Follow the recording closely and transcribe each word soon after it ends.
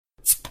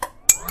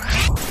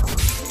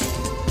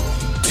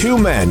Two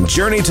men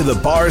journey to the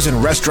bars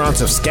and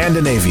restaurants of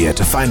Scandinavia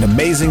to find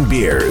amazing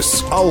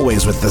beers,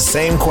 always with the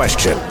same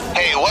question.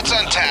 Hey, what's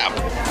on tap?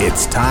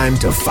 It's time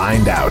to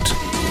find out.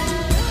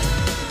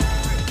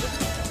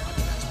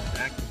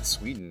 Back in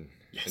Sweden,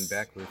 and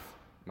back with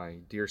my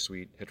dear,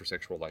 sweet,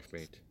 heterosexual life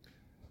mate,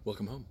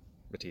 Welcome home.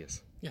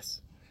 Matthias.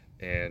 Yes.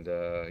 And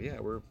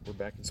we're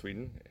back in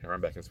Sweden, or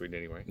I'm back in Sweden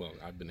anyway. Well,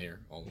 I've been here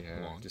all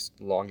along. Just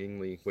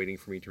longingly waiting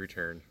for me to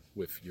return.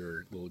 With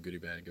your little goodie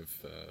bag of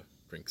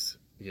drinks.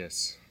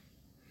 Yes.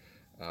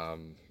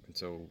 And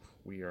so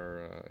we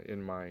are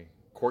in my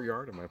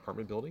courtyard of my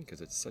apartment building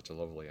because it's such a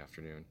lovely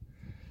afternoon.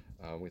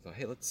 We thought,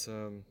 hey, let's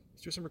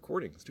do some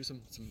recording. Let's do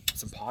some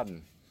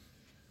podding.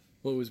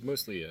 Well, it was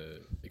mostly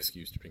an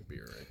excuse to drink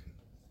beer, right?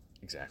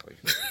 Exactly.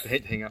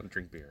 Hang out and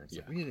drink beer.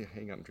 So we need to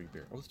hang out and drink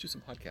beer. Well, let's do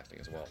some podcasting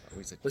as well. And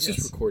we said, Let's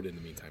just record in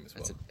the meantime as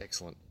well. That's an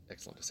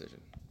excellent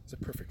decision. It's a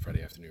perfect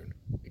Friday afternoon.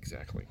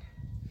 Exactly.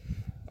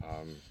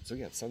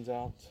 The sun's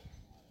out,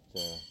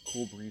 the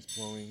cool breeze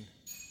blowing.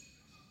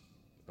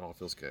 It all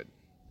feels good.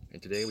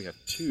 And today we have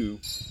two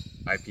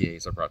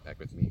IPAs I brought back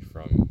with me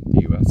from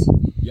the U.S.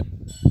 Yep.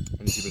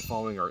 And if you've been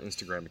following our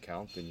Instagram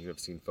account, then you have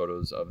seen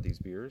photos of these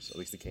beers, at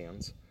least the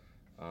cans.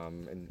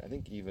 And I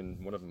think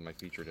even one of them I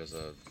featured as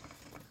a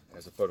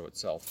photo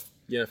itself.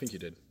 Yeah, I think you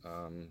did.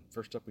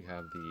 First up, we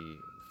have the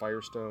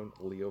Firestone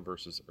Leo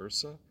versus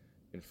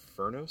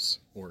Inferos.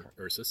 Or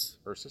Ursus.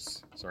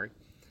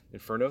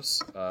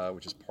 Inferos,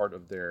 which is part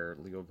of their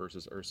Leo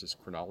versus Ursus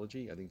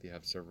chronology. I think they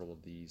have several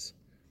of these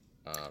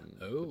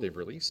that they've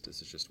released.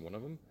 This is just one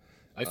of them.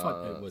 I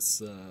thought it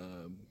was.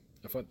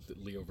 I thought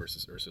that Leo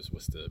versus Ursus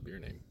was the beer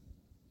name.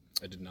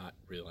 I did not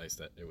realize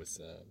that it was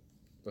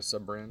a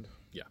sub-brand.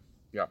 Yeah.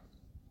 Yeah.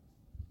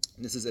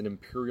 This is an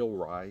Imperial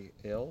Rye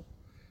Ale,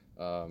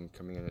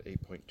 coming in at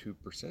 8.2%.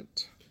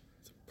 It's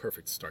a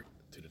perfect start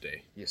to the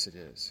day. Yes, it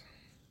is.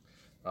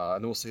 And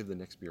then we'll save the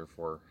next beer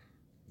for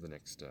the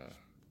next.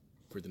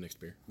 For the next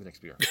beer. The next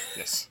beer.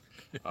 Yes.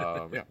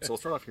 So we'll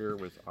start off here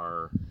with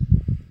our.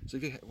 So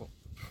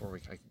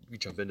before we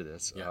jump into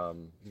this, have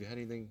you had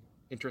anything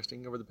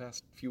interesting over the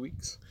past few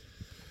weeks?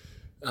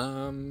 What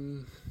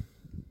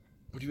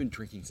have you been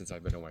drinking since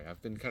I've been away?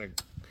 I've been kind of.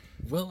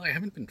 Well, I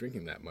haven't been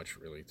drinking that much,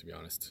 really, to be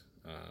honest.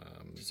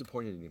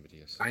 Disappointed in you,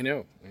 Mathias. I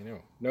know.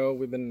 No,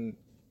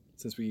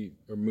 since we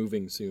are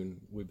moving soon,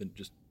 we've been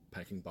just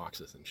packing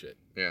boxes and shit.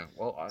 Yeah,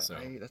 well,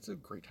 that's a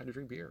great time to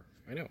drink beer.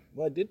 I know.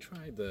 Well, I did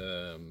try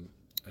the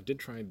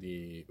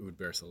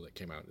Udbersel that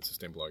came out. It's a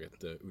Systembolaget,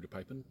 the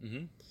Udepipen.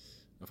 Mm-hmm.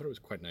 I thought it was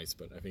quite nice,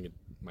 but I think it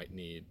might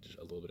need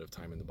a little bit of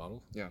time in the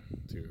bottle. Yeah.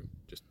 To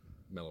just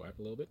mellow out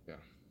a little bit. Yeah.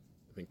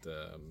 I think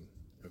I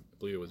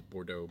believe it was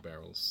Bordeaux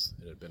barrels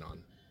it had been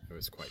on. It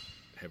was quite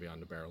heavy on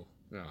the barrel.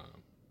 Yeah.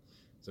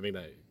 So I think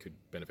that could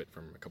benefit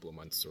from a couple of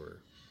months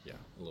or,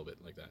 a little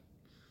bit like that.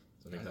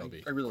 So I think that'll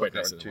be I really quite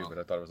like nice that one too, but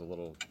I thought it was a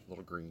little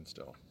green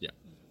still. Yeah.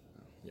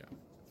 Yeah.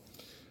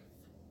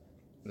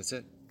 That's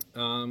it.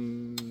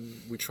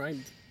 We tried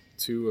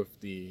two of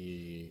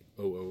the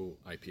OO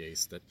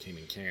IPAs that came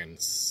in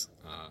cans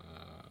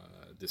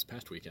this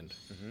past weekend.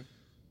 Mm-hmm.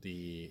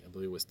 I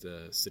believe it was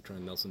the Citra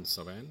Nelson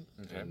Sauvin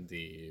and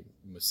the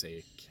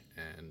Mosaic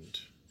and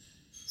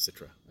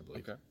Citra, I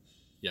believe. Okay.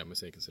 Yeah,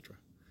 Mosaic and Citra.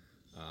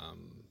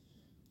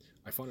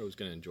 I thought I was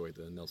going to enjoy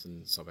the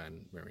Nelson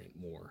Sauvin variant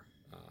more,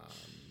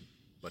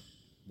 but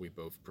we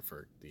both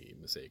preferred the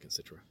Mosaic and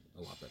Citra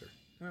a lot better.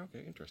 Oh,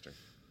 okay, interesting.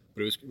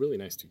 But it was really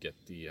nice to get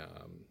the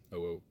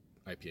OO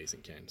IPAs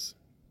in cans.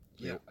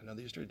 Yeah, I know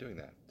they just started doing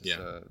that. This,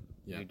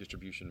 new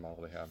distribution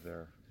model they have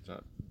there. It's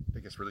not, I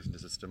guess, releasing to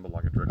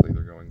Systembolaget directly.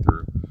 They're going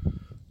through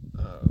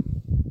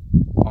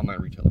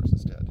online retailers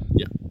instead.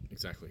 Yeah,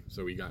 exactly.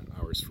 So we got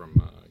ours from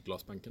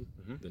Glasbanken,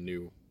 the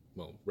new,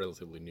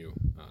 relatively new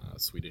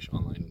Swedish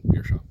online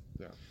beer shop.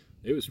 Yeah.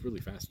 It was really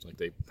fast. Like,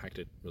 they packed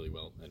it really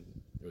well, and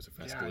it was a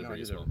fast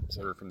delivery as well. I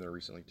ordered from there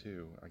recently,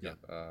 too. I got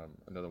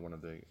another one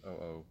of the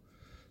OO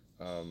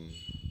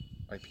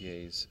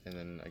IPAs, and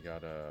then I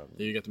got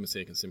you got the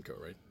Mosaic and Simcoe,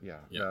 right? Yeah.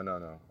 Yeah.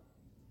 No.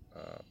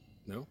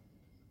 No?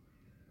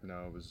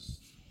 No, it was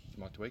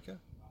Matueka?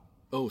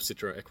 Oh,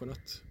 Citra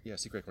Equinox? Yeah,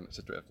 Citra Equinox.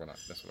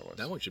 That's what it was.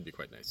 That one should be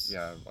quite nice.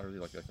 Yeah, I really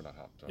like the Equinox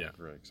hop. So I'm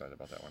really excited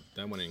about that one.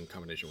 That one in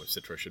combination with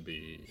Citra should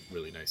be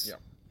really nice. Yeah.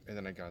 And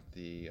then I got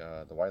the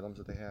Wylems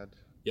that they had.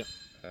 Yep.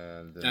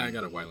 And then I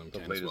got a Wylem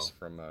can as well. The latest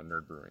from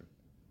Nerd Brewing.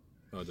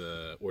 Oh,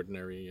 the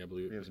Ordinary, I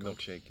believe. It was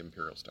Milkshake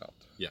Imperial Stout.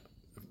 Yeah.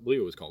 I believe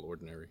it was called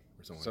Ordinary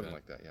or something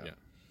like that. Yeah.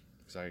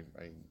 Because I'm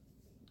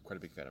quite a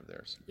big fan of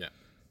theirs. Yeah.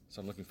 So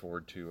I'm looking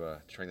forward to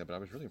trying that. But I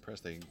was really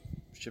impressed. They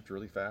shipped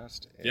really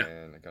fast,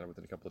 and I got it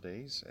within a couple of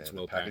days. And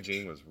the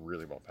packaging was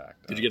really well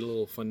packed. Did you get a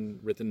little fun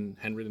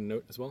handwritten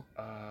note as well?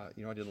 I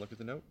didn't look at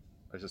the note.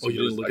 I just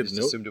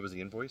assumed it was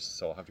the invoice,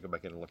 so I'll have to go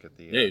back in and look at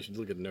the... you should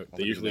look at the note.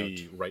 They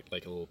usually write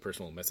like a little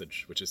personal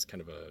message, which is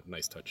kind of a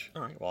nice touch.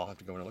 All right, well, I'll have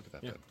to go in and look at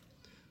that then.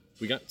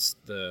 We got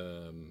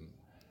the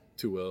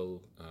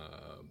 2L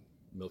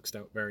milk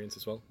stout variants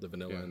as well, the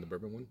vanilla and the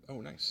bourbon one.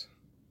 Oh, nice.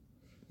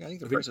 Yeah, I think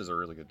the prices are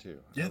really good, too.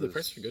 Yeah, the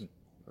prices are good.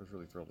 I was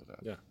really thrilled with that.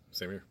 Yeah,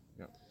 same here.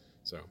 Yeah.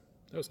 So,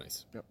 that was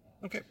nice. Yep.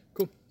 Okay,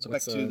 Cool. So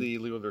back to the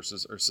Leo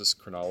versus Ursus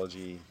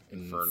chronology.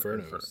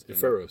 Inferos.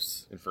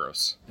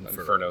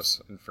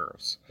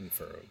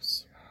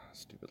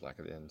 Stupid lack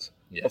of ends.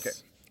 Yes. Okay,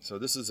 so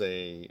this is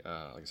a,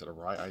 like I said, a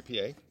rye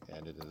IPA,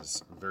 and it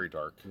is very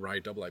dark. Rye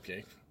double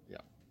IPA. Yeah.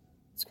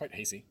 It's quite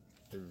hazy.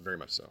 Very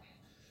much so.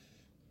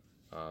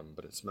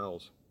 But it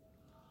smells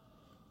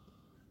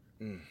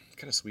kind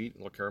of sweet, a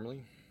little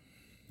caramelly.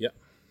 Yeah.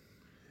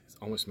 It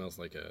almost smells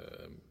like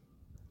a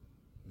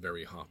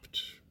very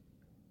hopped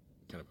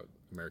kind of a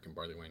American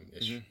barley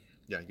wine-ish. Mm-hmm.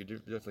 Yeah, you could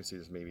definitely see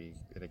this maybe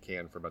in a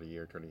can for about a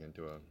year, turning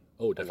into a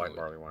light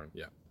barley wine.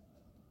 Yeah.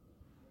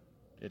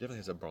 It definitely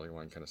has a barley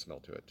wine kind of smell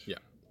to it. Yeah.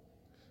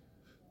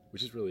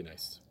 Which is really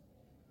nice.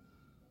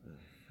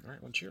 All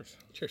right, well, cheers.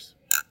 Cheers.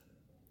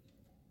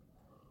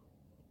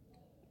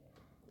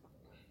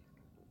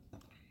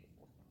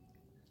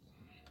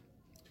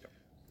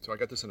 So I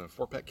got this in a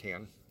 4-pack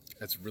can.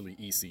 It's really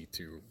easy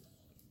to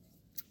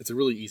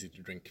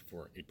drink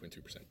for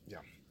 8.2%.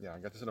 Yeah, I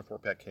got this in a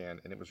 4-pack can,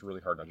 and it was really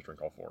hard not to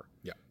drink all 4.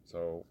 Yeah.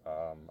 So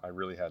I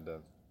really had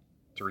to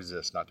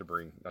resist not to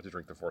drink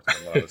the 4th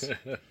one.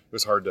 It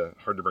was hard to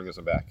bring this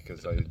one back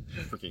because I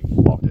freaking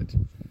loved it.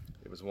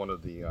 It was one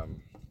of the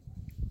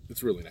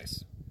it's really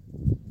nice.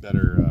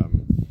 better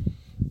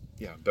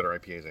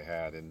IPAs I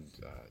had, and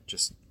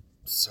just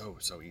so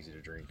easy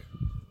to drink.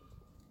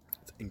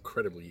 It's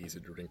incredibly easy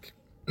to drink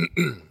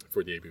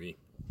for the ABV.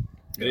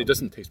 And it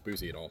doesn't taste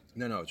boozy at all.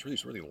 No, it's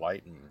really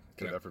light and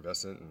kind of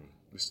effervescent, and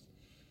just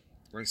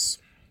nice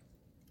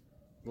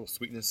little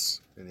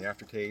sweetness in the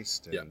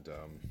aftertaste. And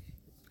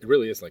it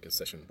really is like a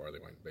session barley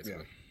wine,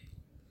 basically.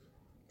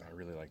 Yeah. I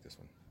really like this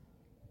one.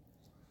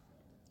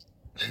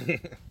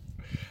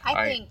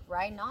 I think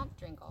Rye not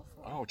drink all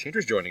 4. Oh,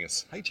 Chantra's joining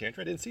us. Hi,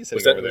 Chantra. I didn't see you sitting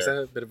Was that over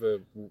there. a bit of a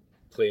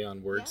play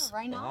on words? Yeah,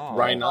 Rye not.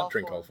 Rye not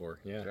drink all 4.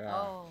 Yeah.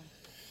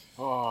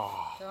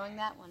 Oh. Throwing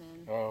that one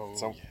in. Oh.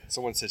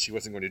 Someone said she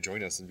wasn't going to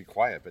join us and be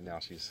quiet, but now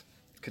she's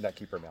could not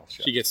keep her mouth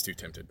shut. She gets too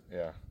tempted.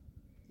 Yeah.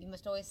 You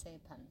must always say a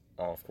pun.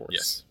 Oh, of course.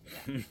 Yes.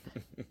 Yeah.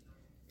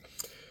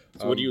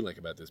 So what do you like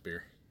about this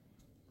beer?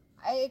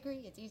 I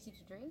agree. It's easy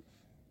to drink.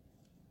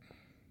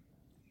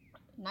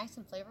 Nice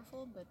and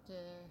flavorful, but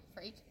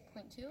for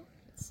 8.2,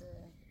 it's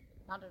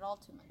not at all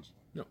too much.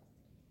 No.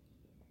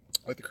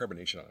 I like the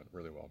carbonation on it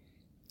really well.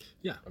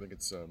 Yeah. I think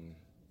it's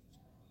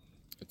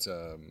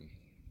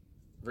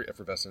very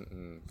effervescent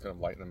and kind of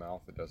light in the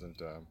mouth. It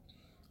doesn't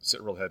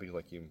sit real heavy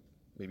like you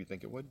maybe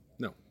think it would.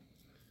 No.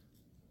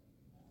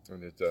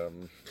 And it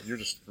you're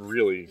just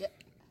really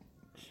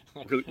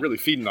really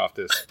feeding off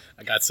this.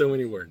 I got so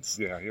many words.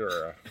 Yeah,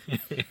 you're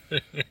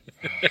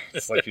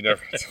it's like you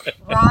never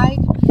Rye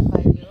can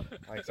invite you.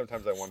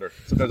 sometimes I wonder.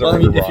 Sometimes Well, I I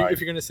mean, wonder if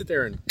you're going to sit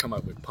there and come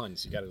up with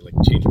puns, you got to like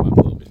change them up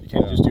a little bit. You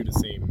can't just do the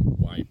same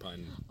Y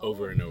pun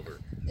over and over.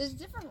 There's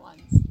different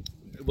ones.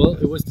 Well,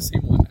 it was the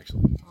same one,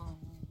 actually. Oh.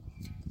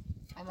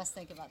 I must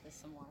think about this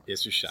some more.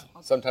 Yes, you shall.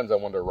 Okay. Sometimes I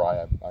wonder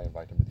why I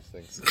invite him to these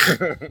things.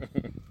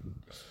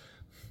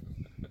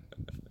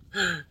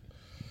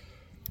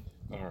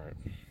 All right.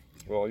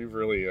 Well, you've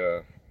really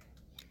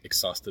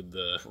Exhausted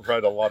the...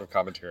 provided a lot of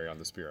commentary on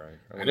this beer.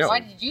 I know. Why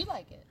did you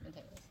like it,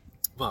 Mathias?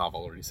 Well, I've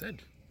already said.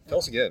 Tell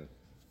us again.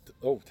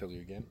 Oh, tell you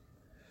again?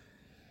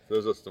 For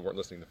those of us that weren't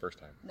listening the first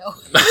time. No.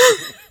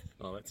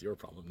 Well, that's your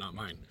problem, not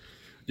mine.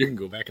 You can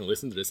go back and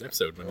listen to this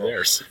episode when it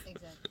airs.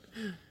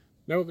 Exactly.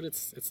 No, but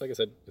it's like I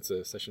said, it's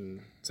a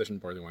session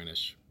barley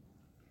wine-ish.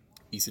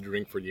 Easy to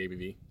drink for the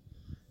ABV.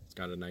 It's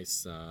got a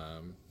nice,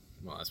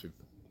 well, as we've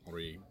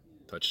already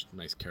touched,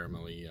 nice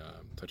caramelly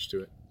touch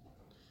to it.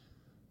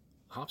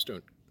 Hops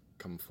don't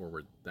come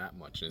forward that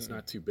much, and it's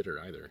not too bitter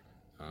either.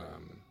 I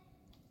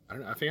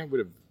don't know. I think I would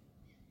have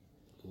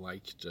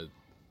liked a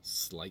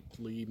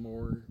slightly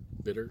more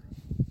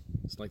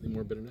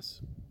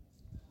bitterness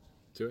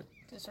to it.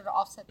 To sort of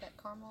offset that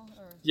caramel?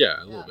 Or?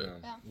 Yeah, a little bit.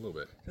 Yeah. A little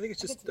bit. I think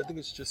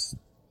it's just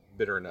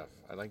bitter enough.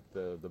 I like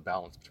the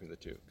balance between the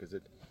two because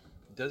it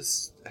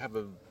does have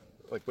a,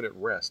 like when it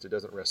rests, it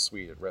doesn't rest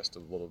sweet. It rests a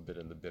little bit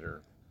in the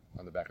bitter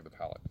on the back of the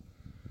palate.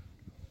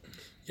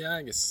 Yeah,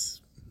 I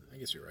guess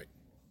you're right.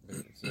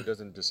 So it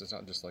doesn't just, it's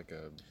not just like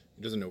a...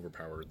 It doesn't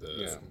overpower the...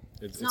 Yeah.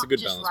 It's not a good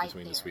just balance right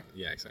between there. the sweet...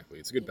 Yeah, exactly.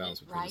 It's a good balance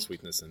between right? the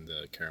sweetness and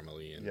the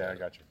caramelly. And, Yeah, I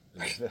got you.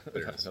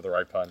 bitterness. Another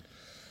right pun.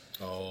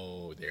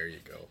 Oh, there you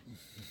go.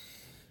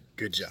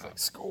 Good job. Like,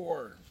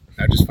 score!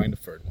 Now just find a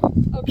third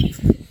one. Okay.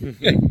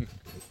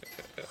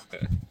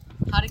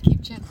 How to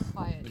keep Chantra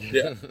quiet.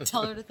 Yeah.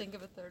 Tell her to think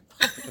of a third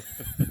part.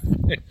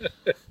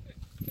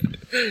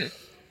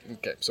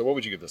 Okay, so what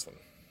would you give this one?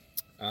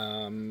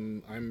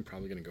 I'm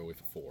probably going to go with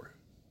a 4.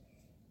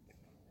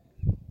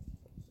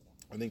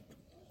 I think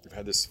we've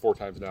had this 4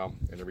 times now,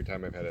 and every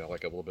time I've had it, I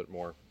like it a little bit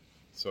more.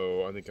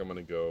 So I think I'm going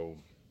to go,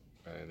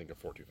 I think a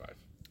 4.25.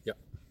 Yep.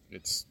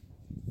 It's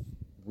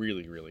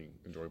really, really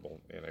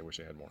enjoyable, and I wish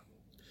I had more.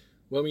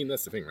 Well, I mean,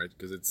 that's the thing, right?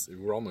 Because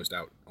we're almost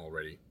out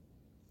already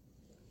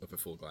of a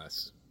full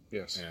glass.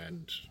 Yes.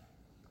 And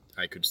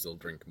I could still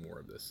drink more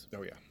of this.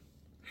 Oh, yeah.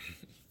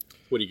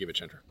 What do you give it,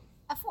 Chantra?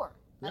 A 4.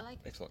 Yeah. I like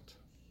it. Excellent.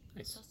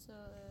 It's Nice. also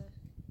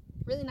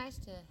really nice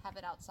to have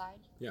it outside.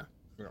 Yeah.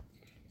 Yeah.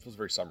 Feels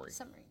very summery.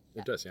 Summery.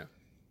 It does, yeah.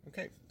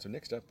 Okay, so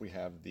next up we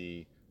have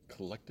the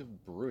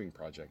Collective Brewing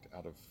Project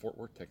out of Fort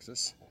Worth,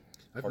 Texas.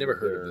 I've Part never of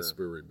heard of their this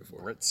brewery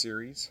before. Brett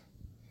series.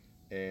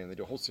 And they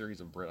do a whole series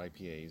of Brett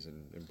IPAs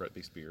and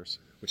Brett-based beers.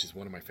 Which is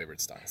one of my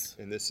favorite styles.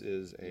 And this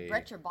is a...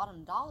 Brett, your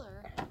bottom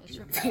dollar is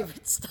your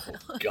favorite style.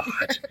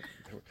 God.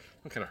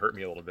 That kind of hurt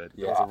me a little bit.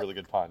 Yeah. That was a really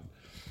good pun.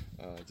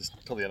 Just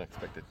totally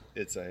unexpected.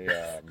 It's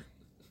a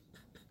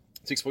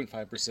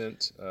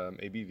 6.5%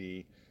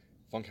 ABV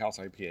Funkhouse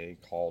IPA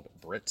called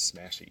Brett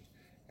Smashy.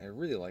 And I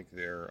really like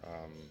their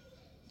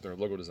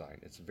logo design.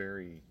 It's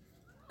very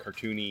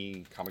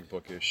cartoony, comic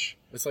bookish.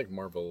 It's like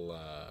Marvel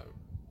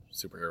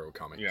superhero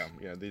comics. Yeah,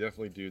 they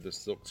definitely do the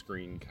silk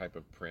screen type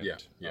of print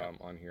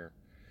on here.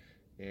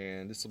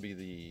 And this will be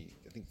the,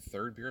 I think,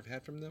 third beer I've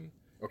had from them.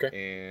 Okay.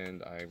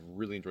 And I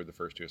really enjoyed the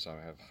first two, so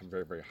I have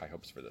very, very high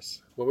hopes for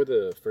this. What were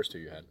the first two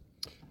you had?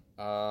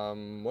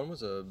 One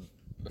was a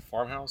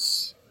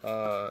farmhouse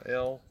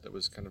ale that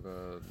was kind of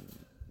a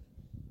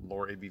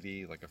lower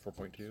ABV, like a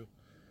 4.2.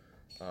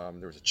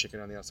 There was a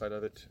chicken on the outside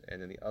of it.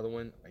 And then the other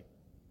one, I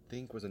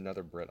think, was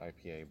another Brett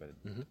IPA, but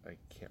I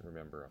can't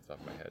remember off the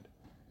top of my head.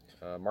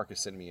 Marcus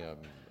sent me a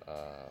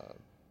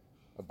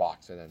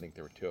box, and I think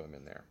there were two of them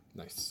in there.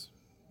 Nice.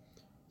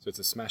 So it's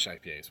a smash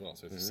IPA as well.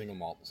 So it's a single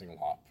malt, single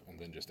hop, and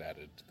then just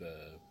added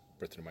the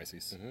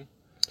Brettanomyces.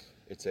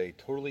 It's a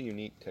totally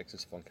unique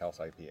Texas Funkhouse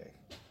IPA,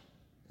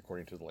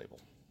 according to the label.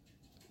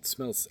 It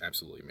smells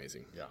absolutely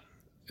amazing. Yeah.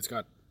 It's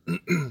got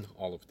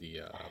all of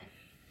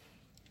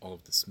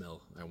the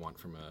smell I want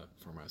from a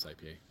farmhouse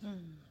IPA.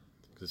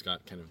 Because it's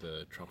got kind of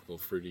the tropical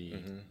fruity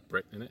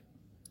Brett in it,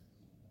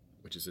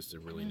 which is just a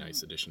really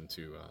nice addition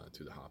to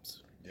the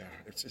hops. Yeah,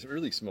 it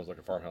really smells like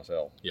a farmhouse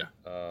ale. Yeah.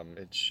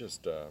 It's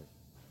just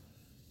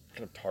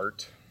kind of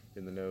tart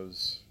in the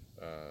nose,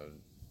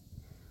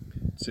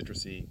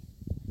 citrusy,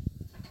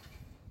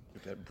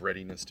 with that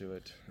breadiness to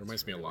it. It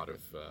reminds me a lot of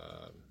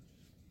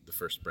the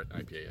first Brett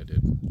IPA I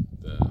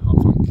did, the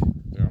Hop Funk.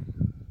 Yeah.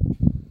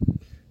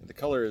 And the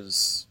color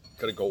is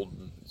kind of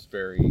golden. It's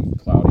very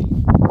cloudy.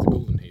 It's a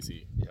golden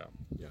hazy. Yeah.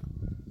 Yeah.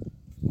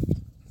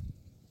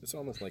 It's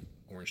almost like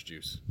orange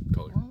juice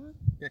color.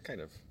 Yeah,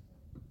 kind of.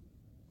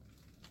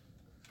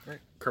 Right.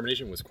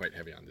 Carbonation was quite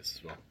heavy on this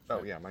as well.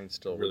 Oh yeah, mine's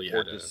still Really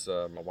poured had this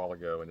a while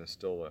ago, and it's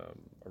still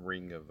a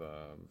ring of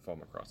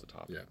foam across the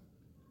top. Yeah.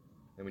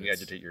 And when you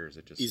agitate yours,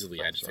 it just easily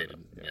pops right agitated.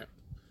 up. Yeah.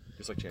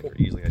 Just like Chantra,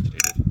 easily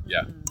agitated.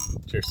 Yeah.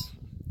 Cheers.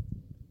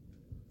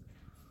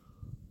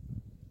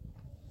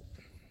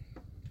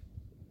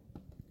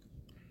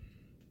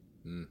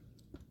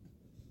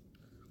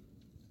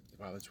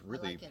 Wow, that's I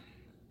really, like it.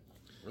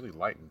 really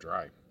light and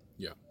dry.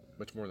 Yeah.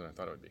 Much more than I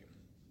thought it would be.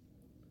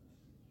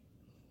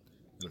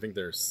 And I think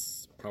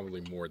there's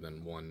probably more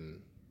than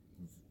one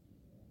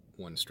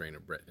strain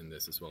of Brett in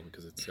this as well,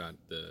 because it's got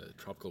the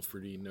tropical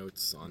fruity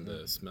notes on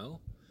the smell,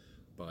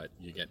 but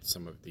you get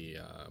some of the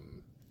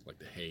like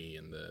the hay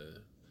and the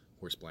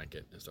horse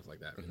blanket and stuff like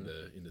that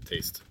in the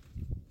taste.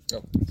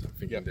 Oh, So I'm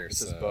thinking it there's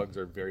says bugs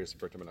or various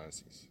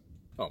Brettanomyces.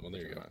 Oh, well,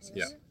 there you go. Brettanomyces.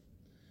 Yeah.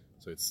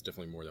 So it's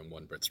definitely more than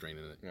one Brett strain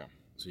in it. Yeah.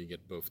 So you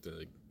get both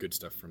the good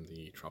stuff from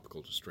the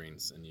tropical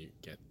strains, and you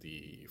get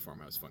the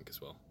farmhouse funk as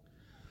well.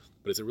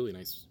 But it's a really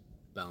nice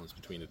balance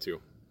between the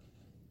two.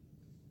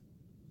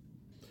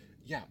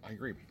 Yeah, I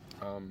agree.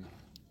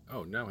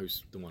 Oh, now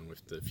who's the one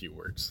with the few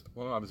words?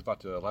 Well, I was about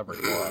to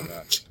elaborate more on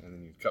that, and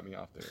then you cut me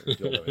off there.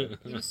 Go ahead.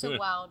 He was so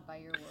wowed by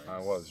your words. I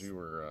was. You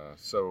were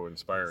so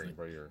inspiring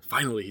by your...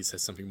 Finally, he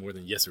says something more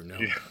than yes or no.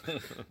 Yeah.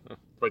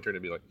 My turn to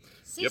be like,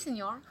 Si, yep.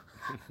 senor.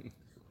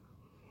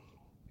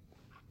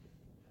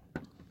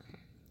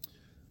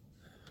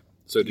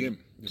 So Yeah,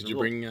 did you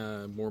bring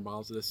more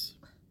bottles of this?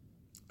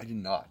 I did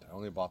not. I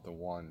only bought the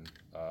one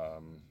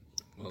Well,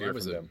 beer that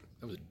was from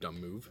a them. dumb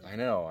move. I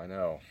know.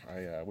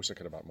 I wish I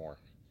could have bought more.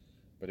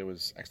 But it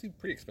was actually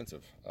pretty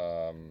expensive.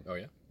 Oh,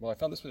 yeah? Well, I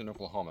found this one in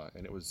Oklahoma,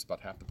 and it was about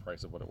half the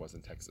price of what it was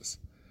in Texas.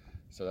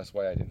 So that's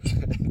why I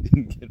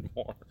didn't get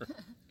more.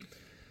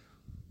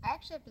 I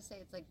actually have to say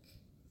it's like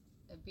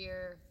a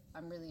beer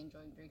I'm really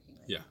enjoying drinking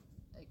right Yeah.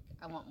 now. Like,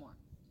 I want more.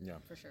 Yeah.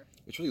 For sure.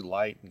 It's really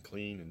light and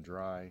clean and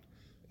dry,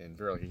 and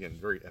very, like, again,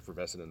 very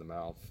effervescent in the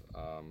mouth.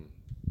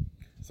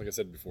 It's like I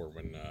said before,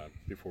 when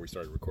before we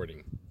started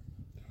recording,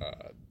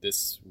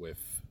 this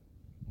with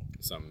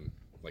some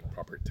like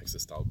proper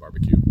Texas style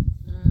barbecue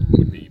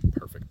would be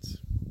perfect.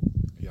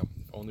 Yep.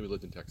 If only we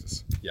lived in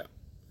Texas. Yeah,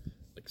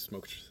 like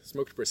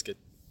smoked brisket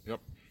Yep.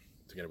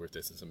 together with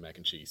this and some mac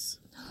and cheese.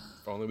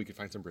 If only we could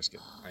find some brisket.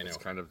 I know. It's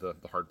kind of the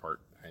hard part.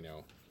 I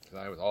know. 'Cause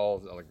I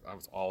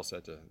was all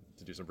set to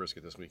do some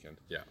brisket this weekend.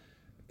 Yeah,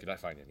 Could I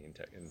find any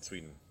in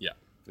Sweden? yeah.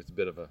 It's a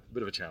bit of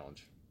a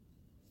challenge.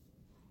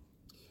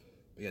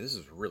 But yeah, this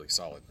is really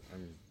solid.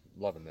 I'm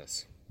loving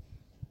this.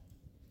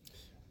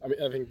 I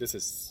mean, I think this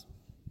is.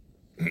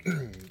 I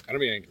don't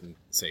think I can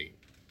say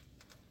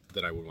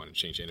that I would want to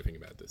change anything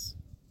about this.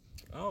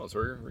 Oh, so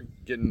we're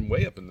getting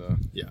way up in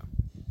Yeah.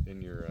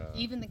 your.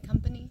 Even the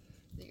company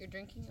that you're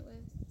drinking it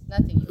with?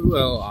 Nothing.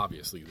 Well,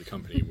 obviously the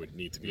company would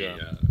need to be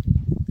Yeah.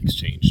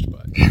 exchanged,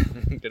 but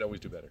could always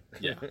do better.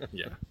 Yeah,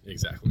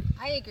 exactly.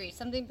 I agree.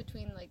 Something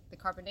between like the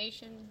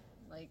carbonation,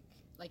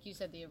 like you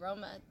said, the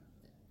aroma,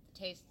 the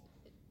taste,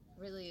 it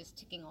really is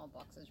ticking all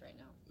boxes right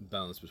now.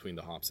 Balance between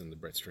the hops and the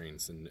Brett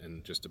strains,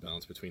 and just the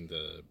balance between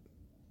the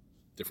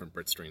different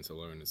Brett strains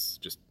alone is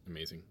just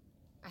amazing.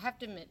 I have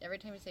to admit, every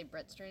time you say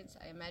Brett strains,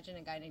 I imagine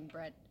a guy named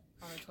Brett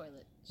on a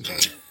toilet.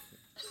 Straining.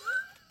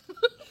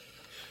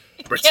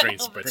 Brett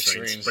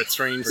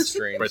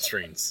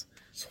strains.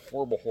 It's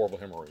horrible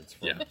hemorrhoids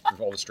from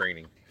all the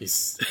straining.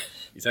 He's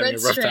having a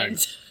rough time.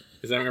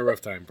 He's having a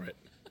rough time, Brett.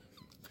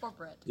 Poor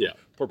Brett. Yeah.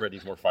 Poor Brett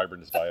needs more fiber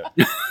in his diet.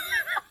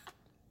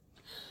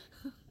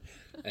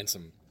 And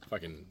some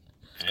fucking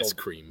ass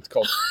cream. It's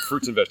called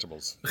fruits and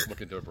vegetables.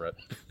 Look into it, Brett.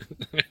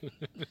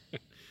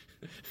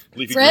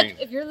 Leafy Brett, green.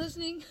 if you're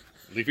listening.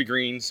 Leafy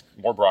greens,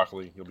 more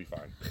broccoli, you'll be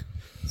fine.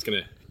 It's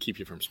going to keep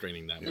you from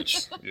straining that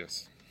much.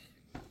 Yes.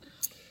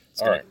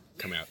 It's going to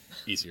come out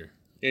easier.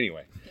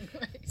 Anyway.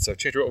 So,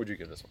 Chantra, what would you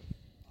give this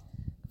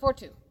one?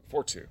 4-2.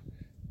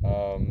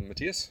 4-2.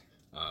 Mathias?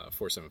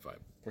 4.75.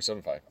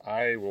 4.75.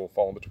 I will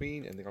fall in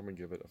between, and think I'm going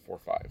to give it a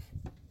 4.5.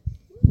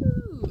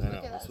 Ooh, look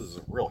at This us. was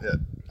a real hit.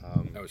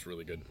 That was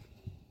really good.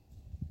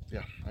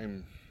 Yeah,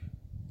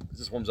 as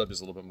this warms up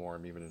just a little bit more,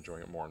 I'm even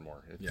enjoying it more and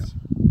more. It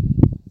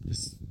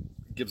just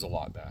gives a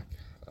lot back.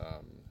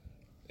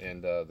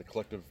 And the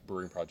Collective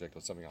Brewing Project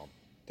was something I'll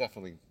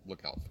definitely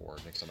look out for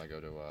next time I go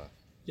to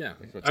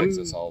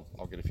Texas. I'll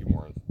get a few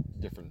more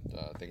different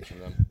things from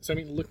them. So, I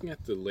mean, looking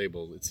at the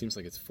label, it seems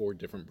like it's 4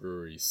 different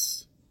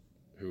breweries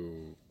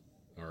who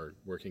are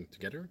working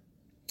together.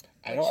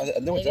 I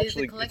know it's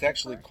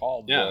actually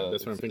called.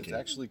 That's what I'm thinking. It's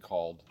actually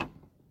called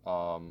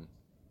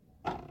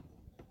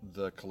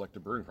the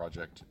Collective Brewing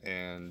Project,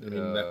 and I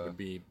mean that would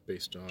be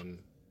based on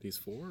these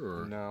 4,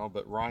 or no?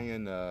 But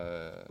Ryan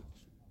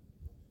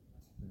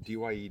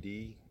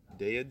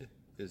Dayed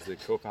is the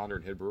co-founder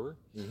and head brewer.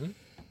 Mm-hmm.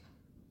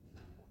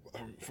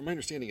 From my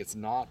understanding, it's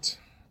not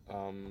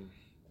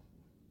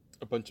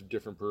a bunch of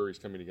different breweries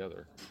coming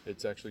together.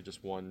 It's actually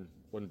just one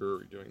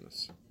brewery doing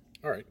this.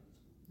 All right.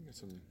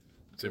 So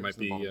it might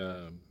be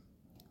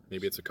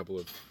maybe it's a couple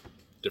of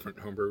different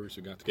home brewers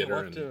who got together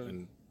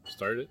and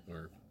started it,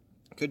 or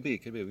could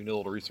be. We need a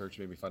little research,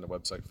 maybe find a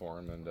website for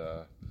them, and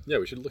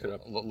we should look it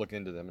up. Look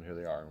into them and who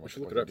they are. And we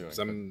should look it up because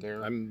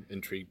I'm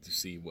intrigued to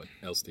see what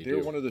else they do.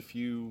 They're one of the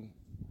few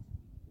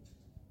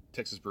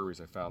Texas breweries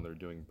I found that are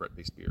doing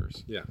Brett-based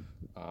beers. Yeah.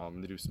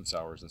 They do some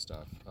sours and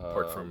stuff.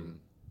 Apart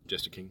from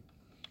Jester King.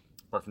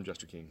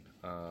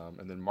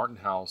 And then Martin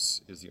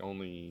House is the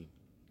only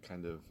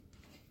kind of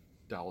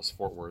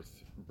Dallas-Fort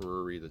Worth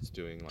brewery that's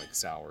doing like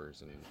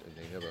sours, and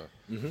they have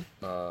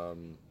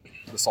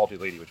the Salty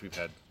Lady, which we've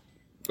had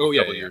a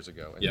couple years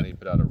ago, and they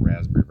put out a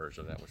raspberry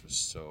version of that, which was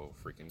so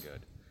freaking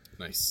good.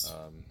 Nice.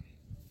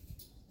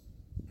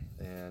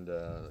 And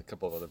a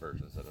couple of other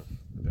versions that have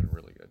been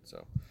really good.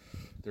 So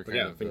they're kind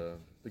of the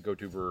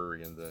go-to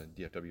brewery in the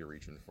DFW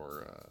region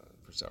for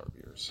sour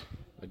beers.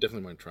 I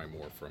definitely want to try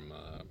more from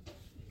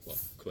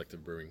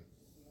Collective Brewing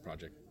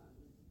Project.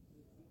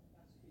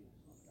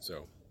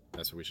 So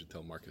that's what we should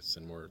tell Marcus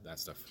and more of that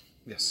stuff.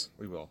 Yes,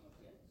 we will.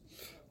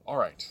 All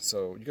right.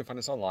 So you can find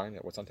us online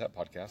at What's on Tap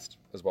Podcast,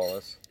 as well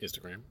as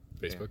Instagram,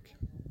 Facebook,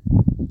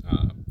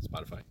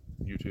 Spotify,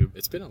 YouTube.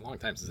 It's been a long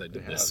time since I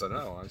did this. I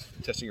know. I was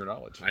testing your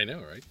knowledge. I know,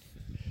 right?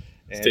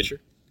 And Stitcher.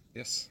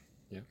 Yes.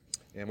 Yeah.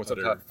 And What's on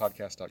Tap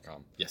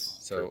Podcast.com. Yes.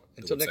 So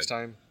until next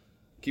time,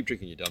 keep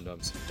drinking, you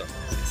dum-dums.